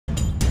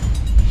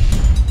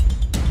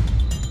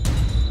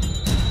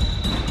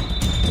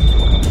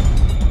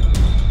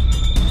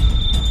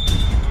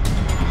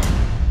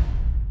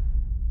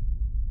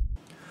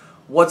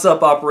What's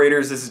up,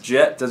 operators? This is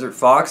Jet, Desert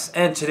Fox,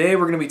 and today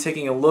we're going to be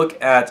taking a look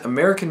at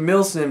American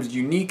Milsim's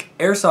unique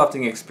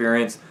airsofting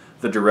experience,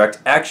 the Direct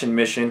Action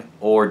Mission,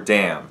 or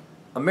D.A.M.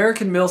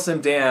 American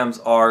Milsim D.A.Ms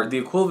are the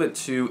equivalent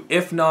to,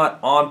 if not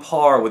on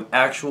par with,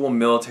 actual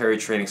military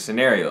training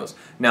scenarios.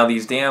 Now,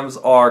 these D.A.Ms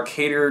are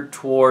catered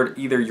toward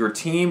either your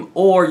team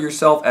or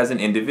yourself as an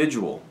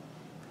individual.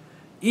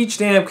 Each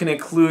D.A.M can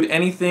include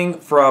anything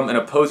from an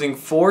opposing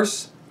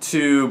force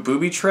to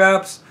booby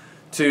traps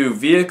to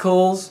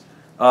vehicles,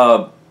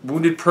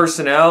 wounded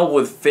personnel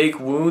with fake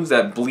wounds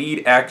that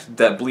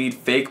bleed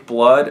fake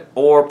blood,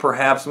 or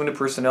perhaps wounded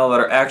personnel that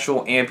are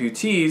actual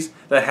amputees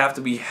that have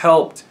to be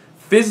helped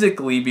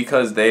physically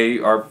because they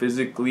are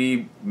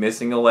physically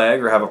missing a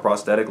leg or have a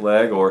prosthetic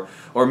leg or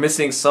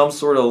missing some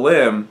sort of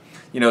limb,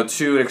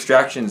 to an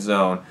extraction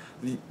zone.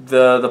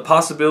 The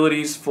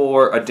possibilities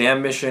for a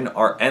D.A.M mission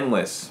are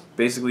endless.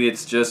 Basically,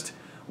 it's just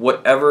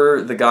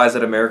whatever the guys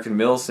at American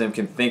Milsim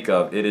can think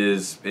of. It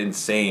is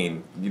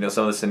insane,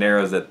 some of the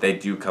scenarios that they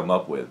do come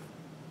up with.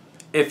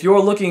 If you're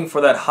looking for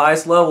that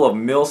highest level of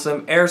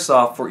Milsim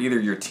airsoft for either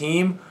your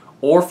team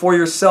or for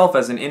yourself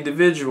as an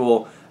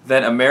individual,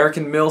 then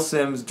American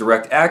Milsim's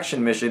Direct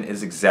Action Mission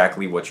is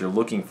exactly what you're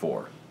looking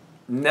for.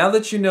 Now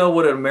that you know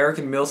what an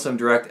American Milsim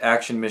Direct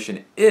Action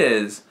Mission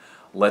is,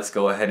 let's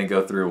go ahead and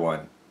go through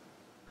one.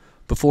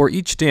 Before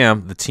each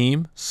D.A.M, the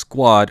team,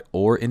 squad,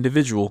 or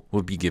individual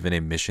will be given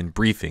a mission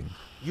briefing.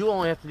 You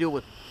only have to deal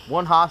with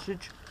one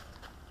hostage.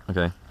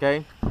 Okay.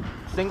 Okay?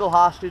 Single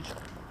hostage.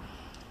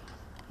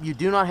 You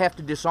do not have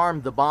to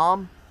disarm the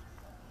bomb.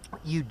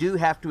 You do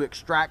have to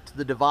extract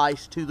the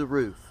device to the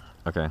roof.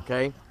 Okay.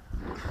 Okay?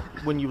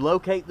 When you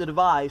locate the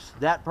device,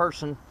 that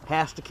person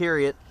has to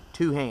carry it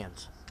two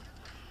hands.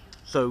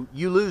 So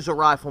you lose a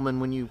rifleman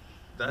when you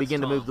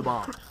begin to move the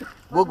bomb.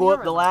 We'll go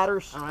up the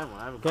ladders. I don't have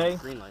one. I have a Okay?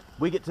 green light.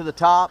 We get to the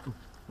top.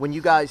 When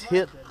you guys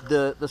hit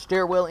the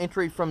stairwell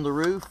entry from the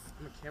roof,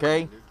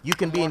 okay, you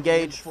can be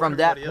engaged from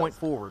that point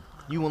forward.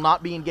 You will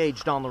not be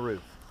engaged on the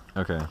roof.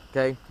 Okay.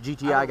 Okay?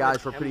 GTI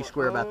guys were pretty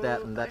square about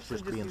that, and that's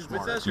just being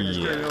smart.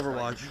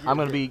 I'm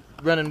going to be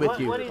running with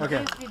you.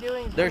 Okay.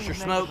 There's your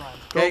smoke.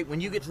 Okay, when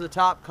you get to the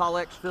top, call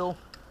exfil,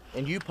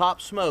 and you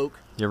pop smoke.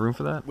 You have room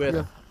for that?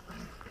 With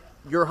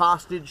your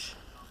hostage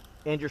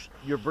and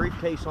your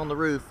briefcase on the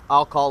roof,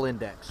 I'll call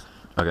index.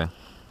 Okay.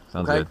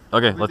 Sounds good.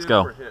 Okay, let's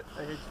go.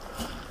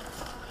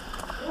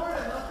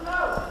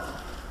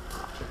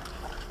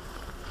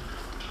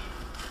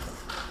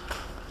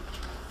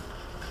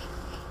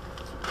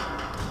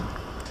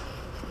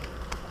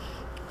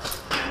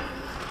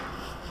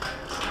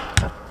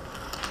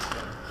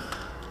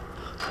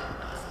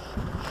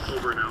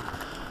 Over now.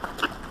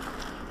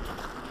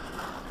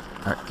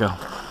 All right, go.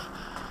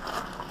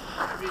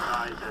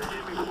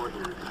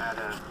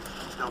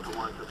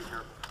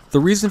 The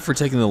reason for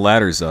taking the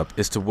ladders up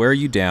is to wear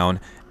you down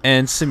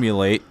and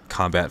simulate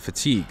combat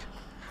fatigue.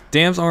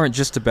 D.A.Ms aren't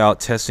just about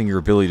testing your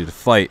ability to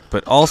fight,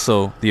 but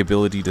also the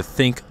ability to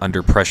think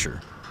under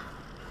pressure.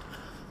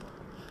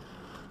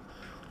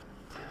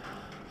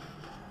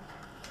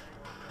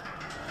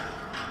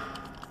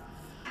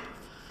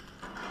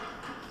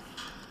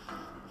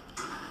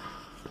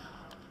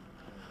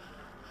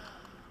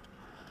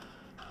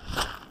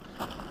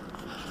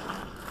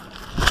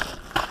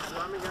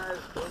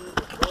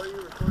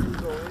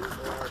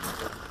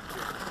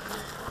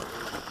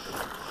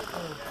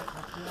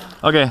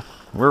 Okay,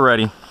 we're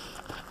ready.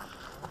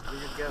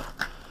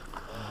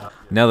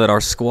 Now that our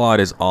squad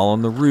is all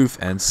on the roof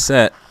and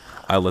set,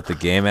 I let the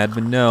game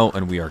admin know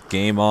and we are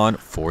game on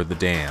for the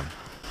D.A.M.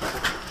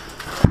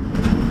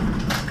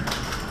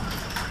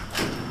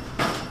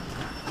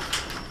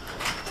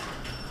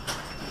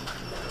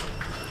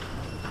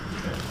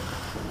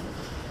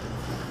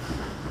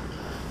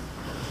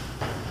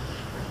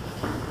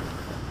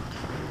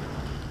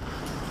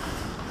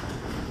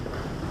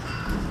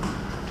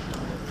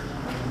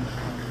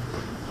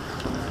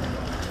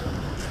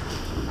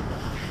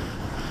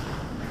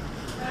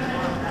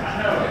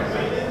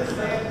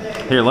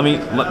 Here, all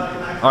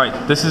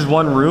right, this is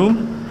one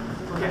room?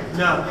 Okay,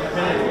 no.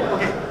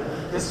 Okay,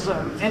 this is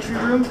an entry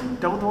room,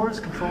 double doors,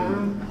 control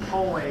room,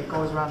 hallway,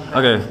 goes around the back.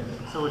 Okay.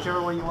 So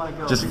whichever way you want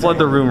to go. Just flood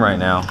the room right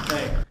now.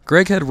 Okay.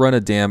 Greg had run a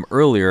D.A.M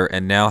earlier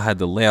and now had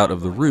the layout of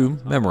the room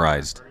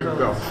memorized.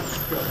 Go.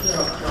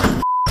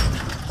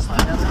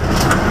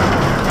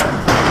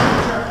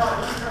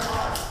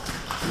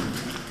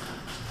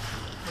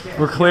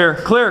 We're clear,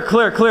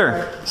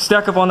 clear.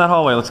 Stack up on that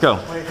hallway, let's go.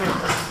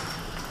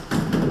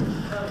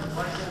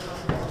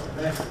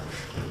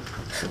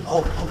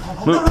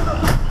 Move.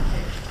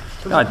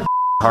 God,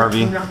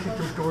 Harvey.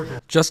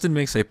 Justin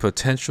makes a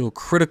potential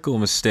critical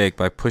mistake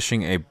by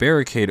pushing a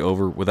barricade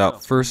over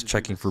without first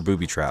checking for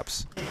booby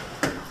traps.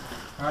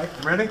 Alright,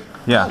 ready?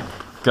 Yeah,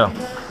 go.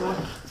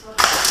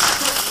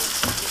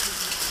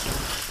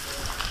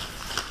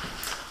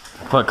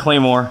 Put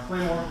Claymore.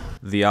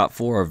 The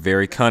OPFOR are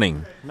very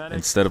cunning.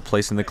 Instead of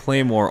placing the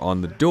Claymore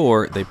on the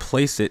door, they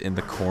place it in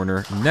the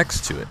corner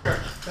next to it.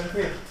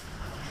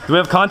 Do we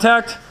have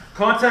contact?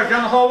 Contact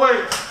down the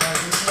hallway.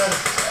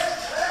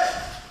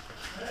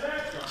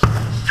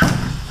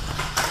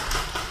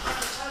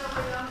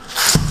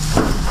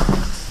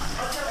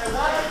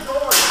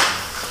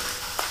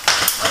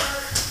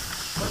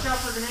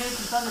 of grenades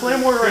and thunder.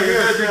 Claymore right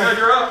here. You're good,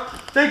 you're up.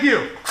 Thank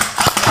you.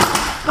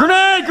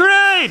 Grenade!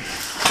 Grenade!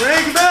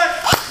 Grenade, get back.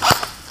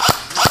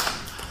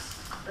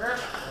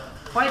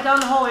 Fight down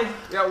the hallway.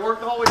 Yeah, work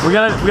the hallway. We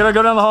gotta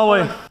go down the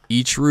hallway.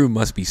 Each room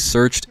must be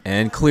searched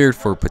and cleared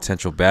for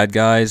potential bad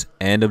guys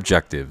and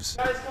objectives.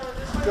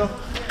 Go.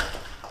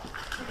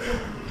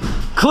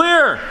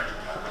 Clear!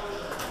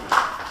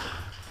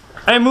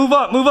 Hey, move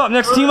up, move up.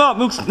 Next team up,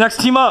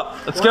 next team up.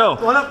 Let's go.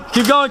 One up.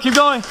 Keep going, keep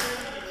going.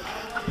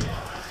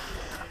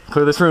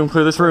 Clear this room,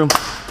 clear this room.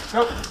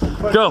 Go.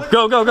 Go,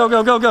 go, go, go,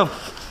 go, go, go.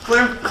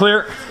 Clear.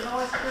 Clear.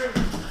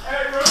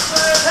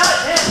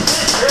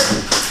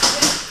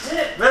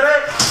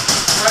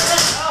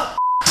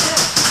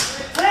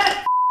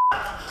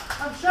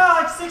 I'm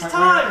shot like 6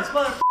 times,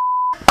 mother.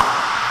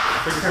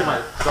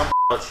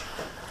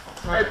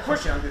 Hey,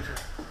 push it.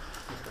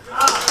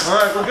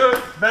 Alright, we're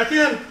good. Back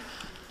in.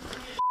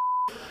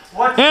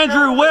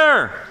 Andrew,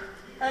 where?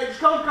 Hey, just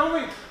come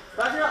me.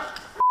 Back it up.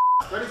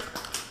 Ready?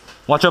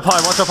 Watch up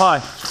high, watch up high.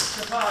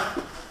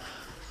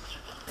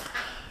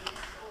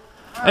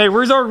 Hey,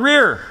 where's our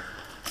rear?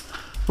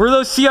 Where are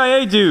those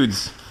CIA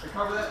dudes?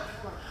 Cover that.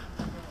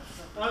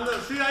 One of the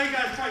CIA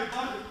guys tried to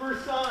bump the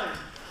first time.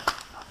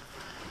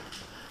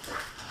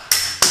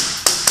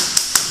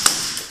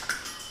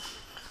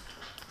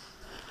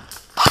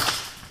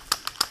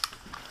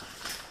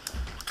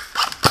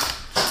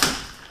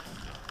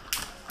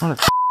 What a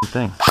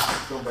thing.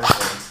 Don't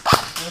backlight him.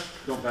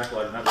 Don't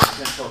backlight him. That way you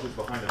can't tell who's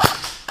behind him.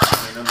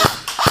 How many numbers.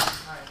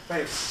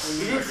 Hey, we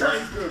need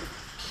to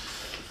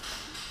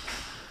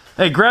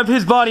Hey, grab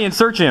his body and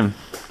search him.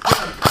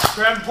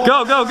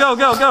 Go, go, go,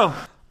 go, go.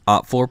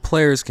 OPFOR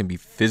players can be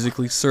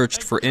physically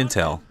searched for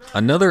intel.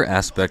 Another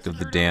aspect of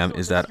the D.A.M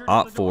is that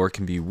OPFOR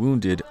can be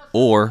wounded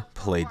or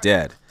play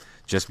dead.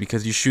 Just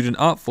because you shoot an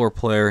OPFOR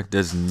player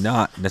does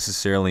not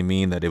necessarily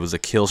mean that it was a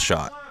kill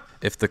shot.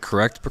 If the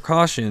correct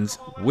precautions,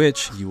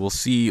 which you will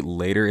see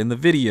later in the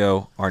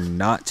video, are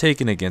not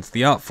taken against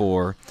the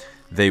OPFOR,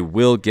 they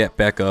will get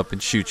back up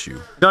and shoot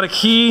you. Got a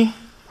key,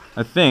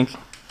 I think.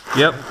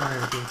 Yep. I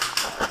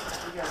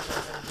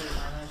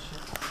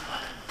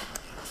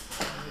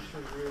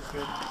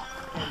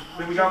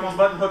think we got one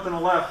button hooked on the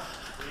left.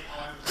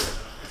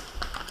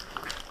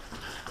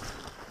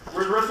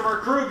 Where's the rest of our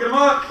crew? Get them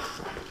up!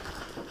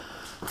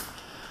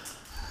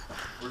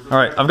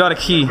 Alright, I've got a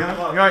key.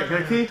 Alright,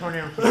 got a key?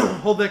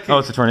 Hold that key. Oh,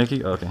 it's a tornado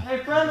key? Oh, okay.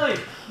 Hey, friendly.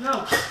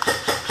 No.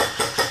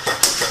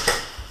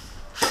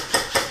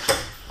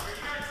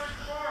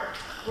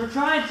 We're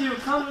trying to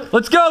come.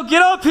 Let's go,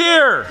 get up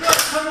here!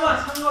 Come to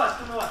us. Come to us.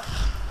 Come to us.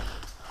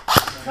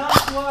 Come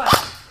to us.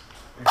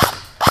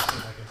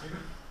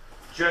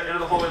 Jet into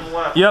the hole in the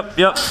left. Yep,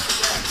 yep.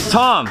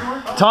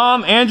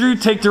 Tom, Andrew,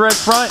 take direct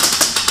front.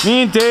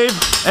 Me and Dave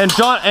and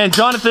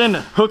Jonathan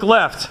hook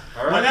left.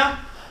 Right now?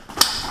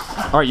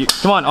 All right,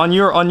 come on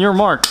your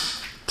mark,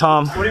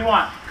 Tom. What do you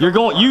want? You're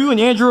going. You and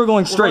Andrew are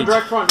going straight.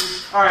 Direct front.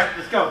 Alright,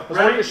 let's go.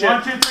 Ready?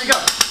 1, 2, 3, go.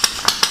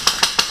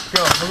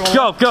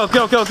 Go, go,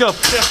 go, go, go.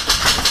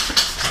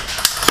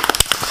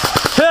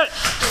 Hit.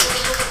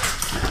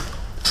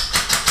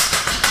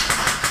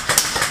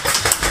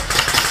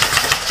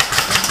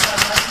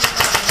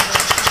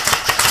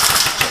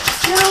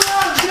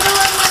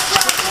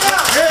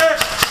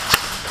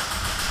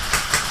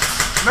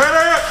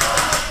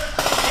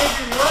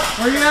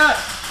 Where you at?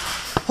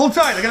 Hold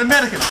tight, I got a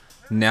mannequin.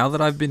 Now that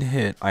I've been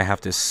hit, I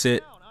have to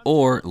sit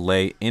or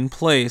lay in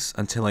place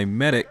until a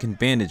medic can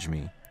bandage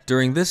me.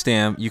 During this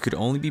D.A.M, you could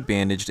only be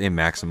bandaged a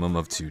maximum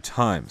of 2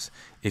 times.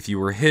 If you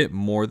were hit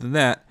more than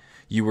that,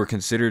 you were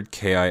considered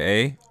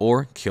KIA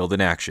or killed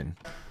in action.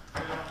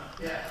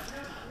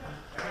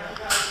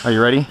 Are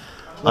you ready?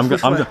 I'm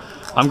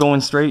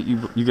going straight. You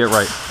get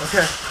right.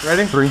 Okay,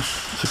 ready? 3,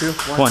 2,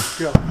 1.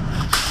 Go.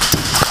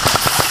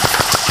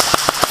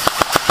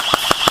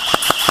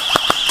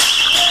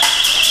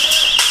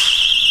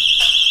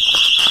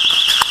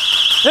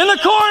 In the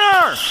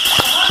corner!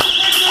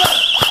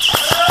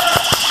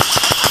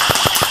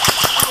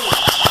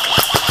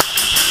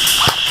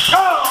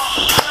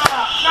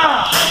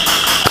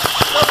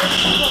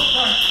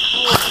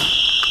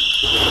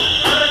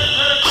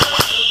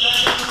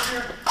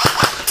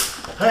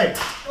 Hey!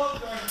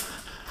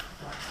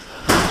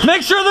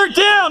 Make sure they're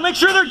down! Make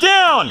sure they're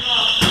down!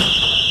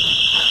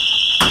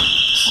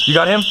 You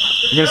got him?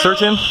 You gonna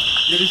search him?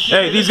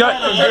 Hey, these guys.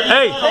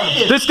 Hey,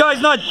 this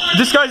guy's not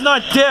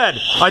dead.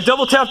 I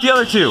double tapped the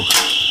other 2.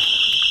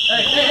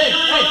 Hey.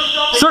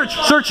 Search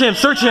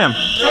him.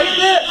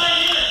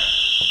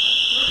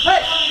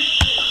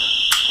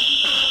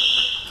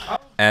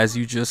 As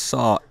you just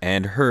saw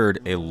and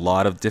heard, a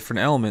lot of different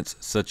elements,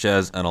 such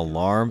as an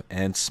alarm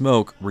and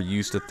smoke, were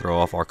used to throw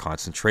off our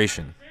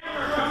concentration.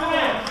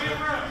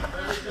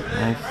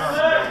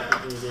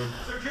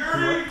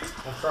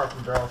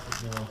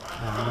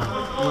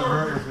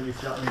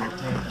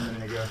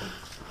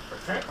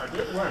 I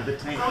did run the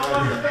tank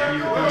right here.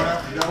 You come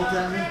out, you double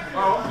tap me.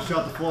 You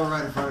shot the floor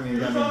right in front of me and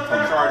got me in the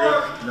corner. Sorry,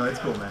 dude. No, it's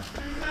cool, man.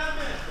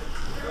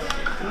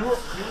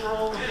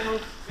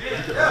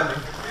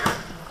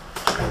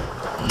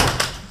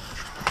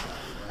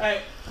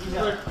 Hey,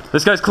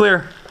 This guy's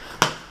clear.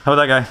 How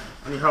about that guy?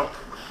 I need help.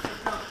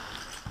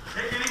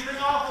 Take anything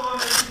off of them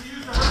that you can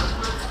use to hurt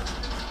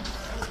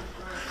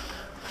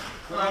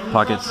with.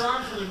 Pockets.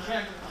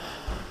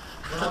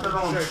 Put that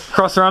on.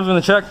 Cross their arms when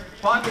they check.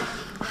 Pockets.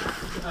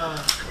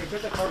 Hey,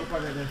 get that carpet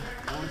plug right there.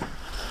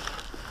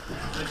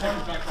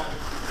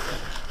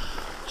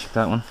 Check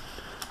that one.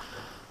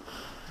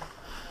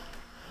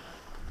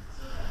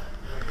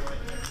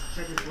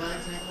 Check his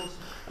legs, ankles.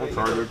 I'm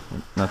sorry, dude.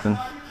 Nothing.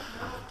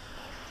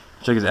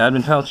 Check his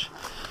admin pouch.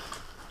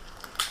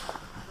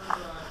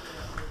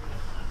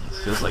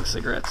 This feels like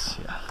cigarettes.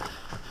 Yeah.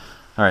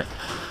 All right.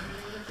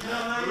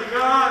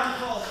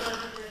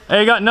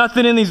 Hey, got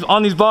nothing in these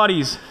on these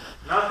bodies.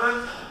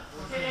 Nothing?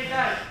 Okay, hey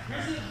guys,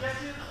 here's the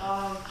objective.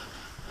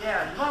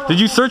 Yeah. You might Did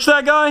you search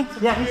that guy?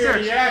 Yeah, he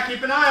searched. Yeah,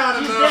 keep an eye on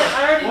him He's though. dead.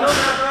 I already know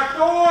that. Back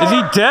door. Is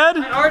he dead?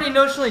 I already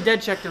notionally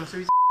dead checked him, so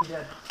he's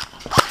dead.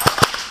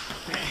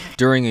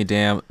 During a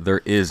dam,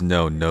 there is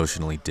no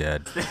notionally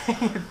dead.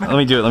 Let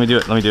me do it. Let me do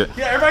it. Let me do it.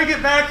 Yeah, everybody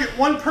get back at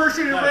one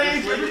person in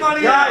range.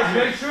 Everybody guys,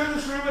 make sure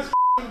this room is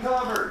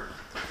covered.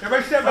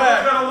 Everybody step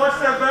back. Gotta watch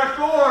that back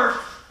door.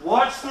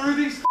 Watch through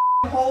these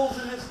holes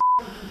in this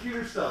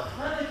computer stuff.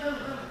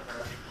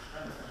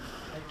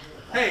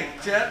 Hey,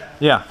 Jet.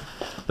 Yeah.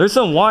 There's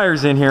some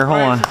wires in here.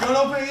 Hold on. So don't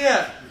open it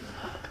yet.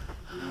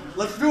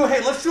 Let's do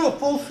a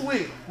full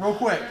sweep real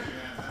quick.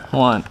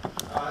 Hold on.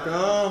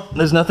 Go.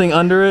 There's nothing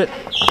under it.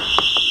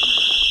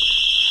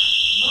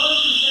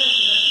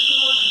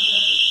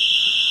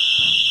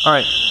 All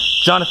right,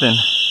 Jonathan.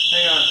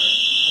 Hang on.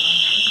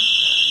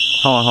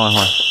 Hold on, hold on, hold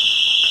on.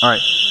 All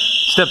right,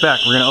 step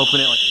back. We're gonna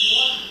open it. Like...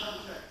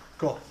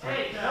 Cool.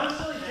 Hey,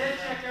 notionally dead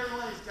check every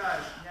one of these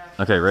guys.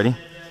 Yeah. Okay, ready?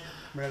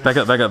 Back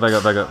up, back up, back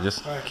up, back up.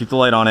 Just keep the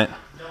light on it.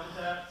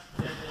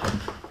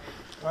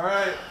 All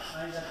right.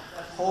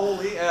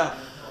 Holy F.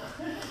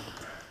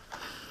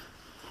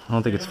 I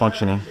don't think it's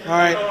functioning. All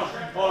right.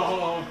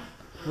 Hold on.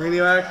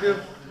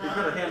 Radioactive. You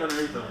put a hand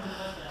underneath them.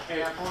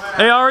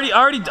 Hey, I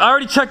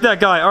already checked that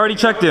guy. I already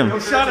checked him.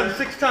 We shot him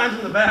 6 times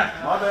in the back.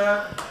 My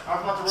bad.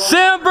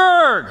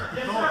 Sandberg!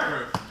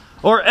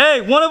 Or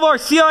hey, one of our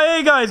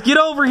CIA guys, get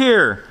over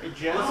here.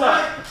 What's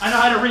up? I know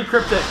how to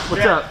recrypt it.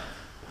 What's up?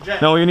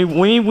 No, we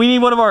need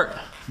one of our.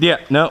 Yeah,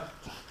 no.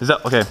 Is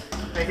that okay?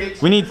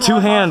 We need two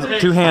hands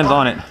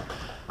on it.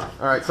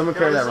 All right, someone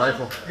carry that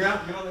rifle. Yeah,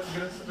 get on this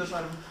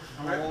side of him.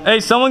 Right. Hey,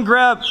 someone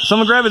grab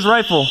his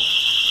rifle.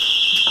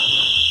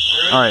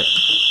 All right,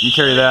 you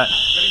carry that.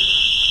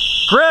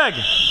 Greg.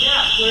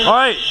 Yeah. All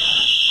right.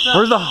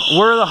 Where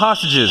are the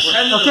hostages?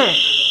 Okay.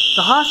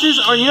 The hostages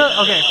are, you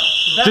know, okay.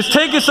 Just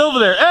take us over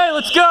there. Hey,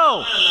 let's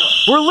go.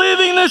 We're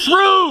leaving this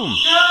room.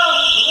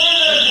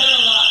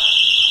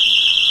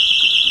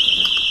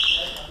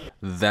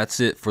 That's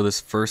it for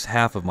this first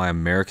half of my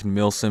American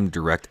Milsim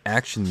direct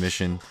action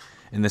mission.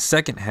 In the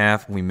second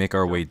half, we make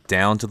our way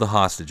down to the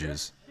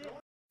hostages.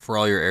 For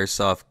all your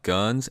airsoft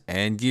guns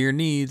and gear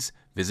needs,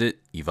 visit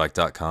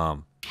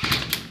evike.com.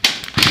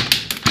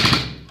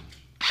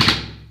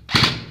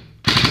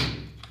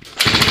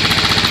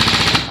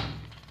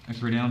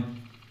 X-ray down.